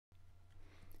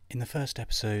In the first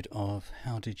episode of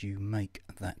How Did You Make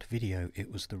That Video,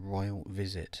 it was the royal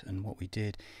visit, and what we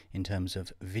did in terms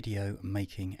of video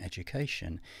making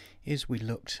education is we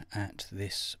looked at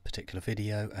this particular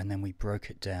video and then we broke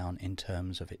it down in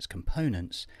terms of its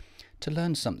components to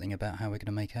learn something about how we're going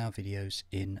to make our videos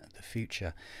in the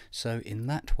future. So in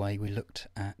that way we looked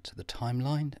at the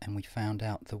timeline and we found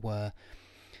out there were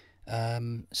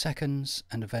seconds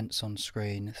and events on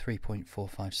screen,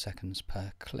 3.45 seconds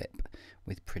per clip,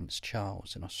 with Prince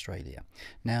Charles in Australia.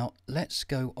 Now let's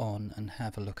go on and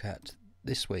have a look at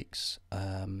this week's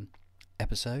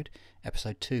episode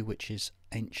 2, which is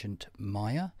Ancient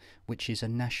Maya, which is a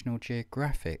National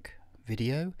Geographic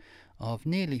video of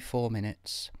nearly 4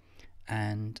 minutes,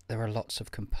 and there are lots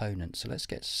of components. So let's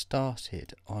get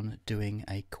started on doing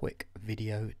a quick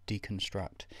video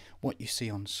deconstruct. What you see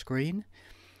on screen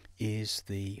is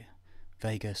the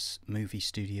Vegas Movie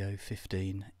Studio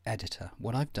 15 editor.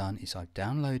 What I've done is I've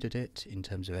downloaded it in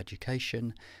terms of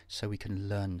education so we can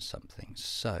learn something.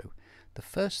 So the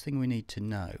first thing we need to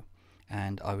know,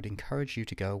 and I would encourage you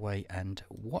to go away and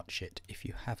watch it if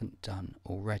you haven't done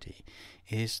already,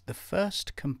 is the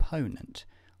first component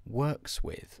works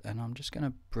with, and I'm just going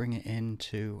to bring it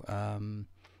into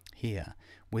here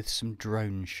with some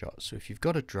drone shots. So if you've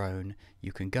got a drone,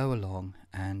 you can go along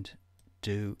and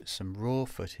do some raw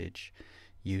footage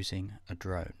using a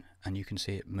drone, and you can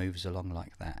see it moves along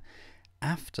like that.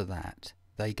 After that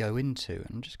they go into, and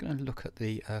I'm just going to look at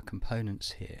the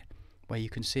components here where you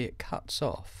can see it cuts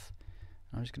off.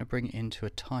 I'm just going to bring it into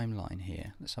a timeline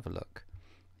here. Let's have a look.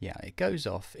 Yeah, it goes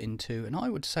off into, and I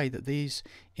would say that these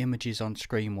images on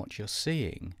screen, what you're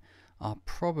seeing, are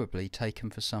probably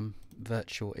taken for some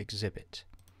virtual exhibit.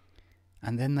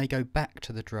 And then they go back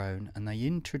to the drone and they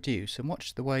introduce, and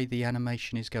watch the way the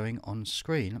animation is going on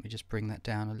screen. Let me just bring that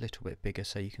down a little bit bigger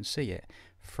so you can see it.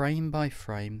 Frame by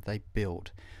frame they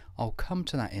build. I'll come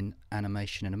to that in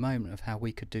animation in a moment, of how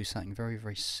we could do something very,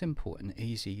 very simple and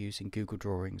easy using Google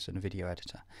Drawings and a video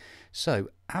editor. So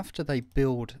after they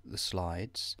build the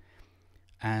slides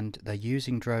and they're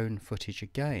using drone footage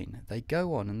again, they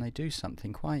go on and they do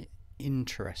something quite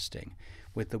interesting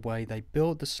with the way they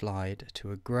build the slide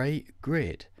to a grey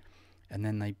grid, and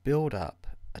then they build up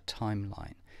a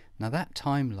timeline. Now that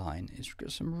timeline has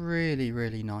got some really,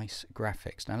 really nice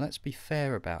graphics. Now let's be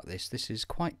fair about this. This is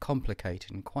quite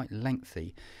complicated and quite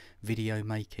lengthy video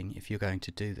making if you're going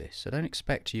to do this. So don't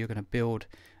expect you're going to build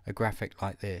a graphic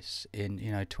like this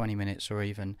in 20 minutes or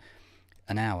even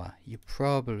an hour. You're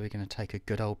probably going to take a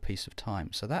good old piece of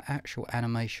time. So that actual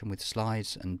animation with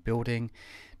slides and building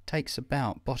takes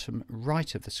about, bottom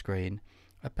right of the screen,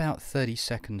 about 30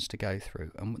 seconds to go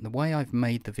through. And the way I've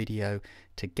made the video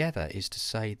together is to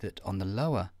say that on the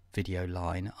lower video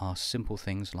line are simple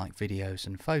things like videos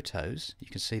and photos. You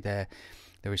can see there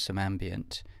is some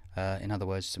ambient, in other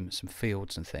words some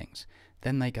fields and things.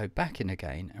 Then they go back in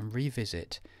again and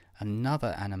revisit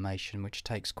another animation which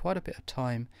takes quite a bit of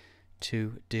time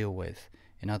to deal with.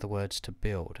 In other words, to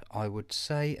build. I would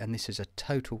say, and this is a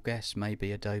total guess,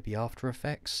 maybe Adobe After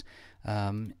Effects.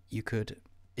 You could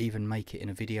even make it in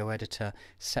a video editor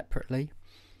separately.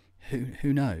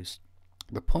 Who knows?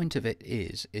 The point of it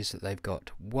is that they've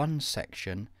got one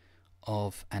section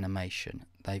of animation.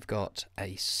 They've got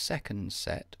a second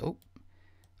set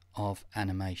of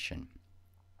animation.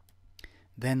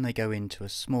 Then they go into a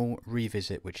small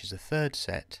revisit, which is a third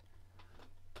set.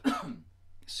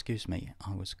 Excuse me,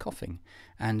 I was coughing.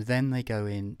 And then they go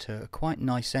into a quite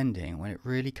nice ending when it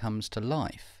really comes to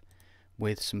life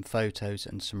with some photos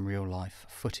and some real life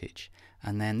footage.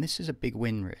 And then this is a big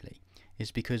win really,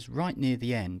 is because right near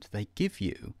the end they give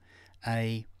you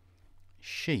a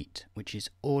sheet which is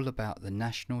all about the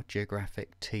National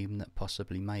Geographic team that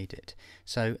possibly made it.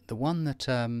 So the one that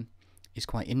is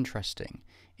quite interesting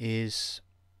is,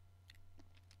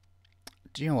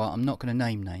 do you know what, I'm not going to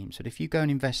name names, but if you go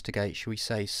and investigate, shall we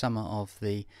say, some of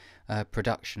the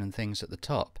production and things at the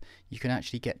top, you can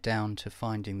actually get down to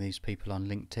finding these people on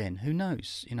LinkedIn. Who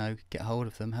knows, get hold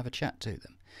of them, have a chat to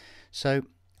them. So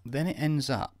then it ends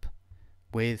up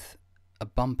with a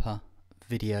bumper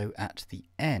video at the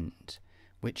end,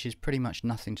 which is pretty much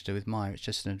nothing to do with Maya. It's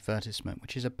just an advertisement,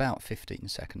 which is about 15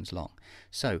 seconds long.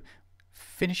 So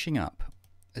finishing up,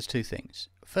 there's two things.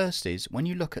 First is, when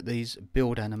you look at these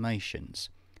build animations,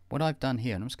 what I've done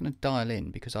here, and I'm just going to dial in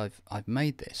because I've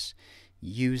made this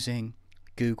using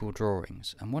Google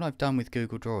Drawings. And what I've done with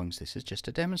Google Drawings, this is just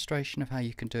a demonstration of how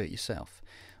you can do it yourself.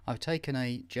 I've taken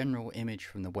a general image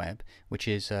from the web, which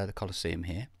is the Colosseum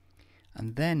here,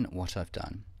 and then what I've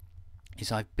done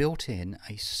is I've built in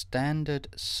a standard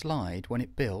slide when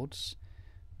it builds.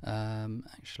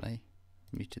 Actually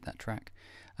muted that track.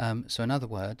 So in other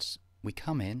words, we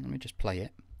come in, let me just play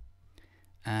it,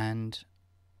 and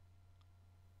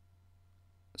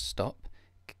stop.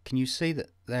 Can you see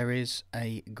that there is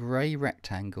a grey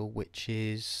rectangle which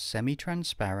is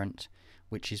semi-transparent,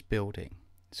 which is building?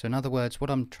 So in other words, what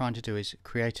I'm trying to do is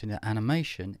create an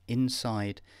animation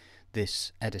inside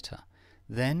this editor.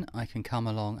 Then I can come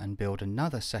along and build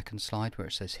another second slide where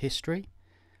it says history,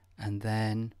 and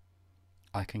then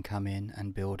I can come in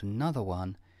and build another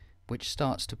one which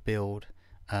starts to build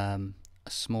a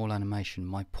small animation.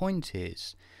 My point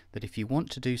is that if you want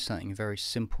to do something very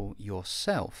simple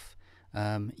yourself,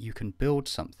 you can build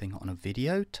something on a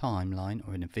video timeline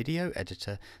or in a video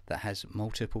editor that has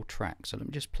multiple tracks. So let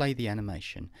me just play the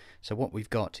animation. So what we've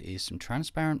got is some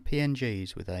transparent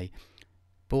PNGs with a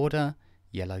border,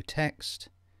 yellow text,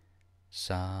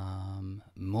 some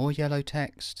more yellow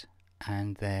text,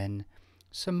 and then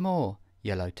some more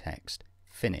yellow text.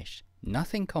 Finished.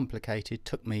 Nothing complicated,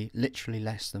 took me literally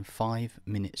less than 5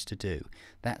 minutes to do.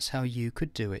 That's how you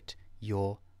could do it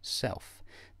yourself.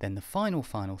 Then the final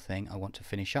thing I want to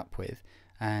finish up with,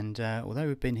 and although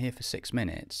we've been here for 6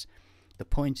 minutes, the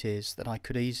point is that I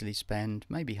could easily spend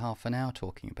maybe half an hour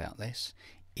talking about this.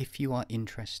 If you are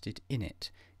interested in it,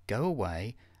 go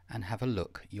away and have a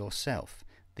look yourself.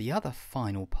 The other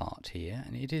final part here,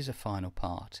 and it is a final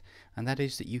part, and that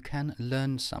is that you can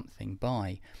learn something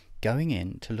by going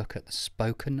in to look at the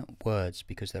spoken words,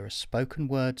 because there are spoken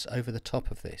words over the top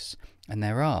of this, and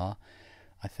there are,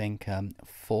 I think,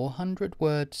 400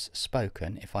 words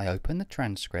spoken if I open the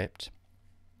transcript,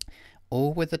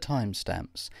 all with the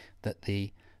timestamps that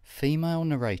the female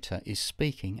narrator is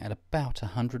speaking at about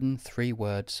 103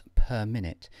 words per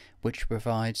minute, which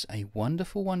provides a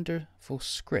wonderful, wonderful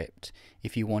script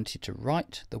if you wanted to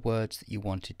write the words that you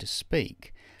wanted to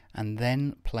speak and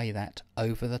then play that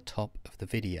over the top of the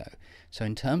video. So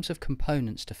in terms of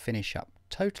components to finish up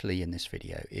totally in this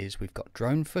video is we've got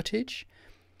drone footage,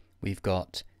 we've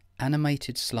got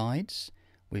animated slides,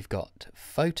 we've got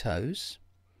photos,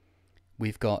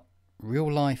 we've got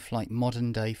real life like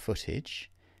modern day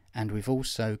footage, and we've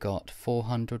also got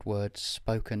 400 words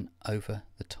spoken over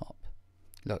the top.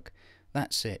 Look,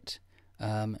 that's it.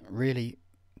 Really,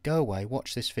 go away,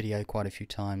 watch this video quite a few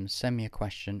times, send me a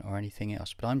question or anything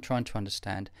else, but I'm trying to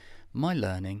understand my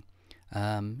learning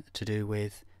to do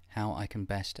with how I can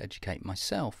best educate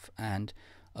myself and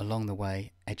along the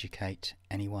way educate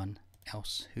anyone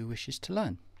else who wishes to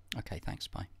learn. Okay, thanks,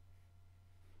 bye.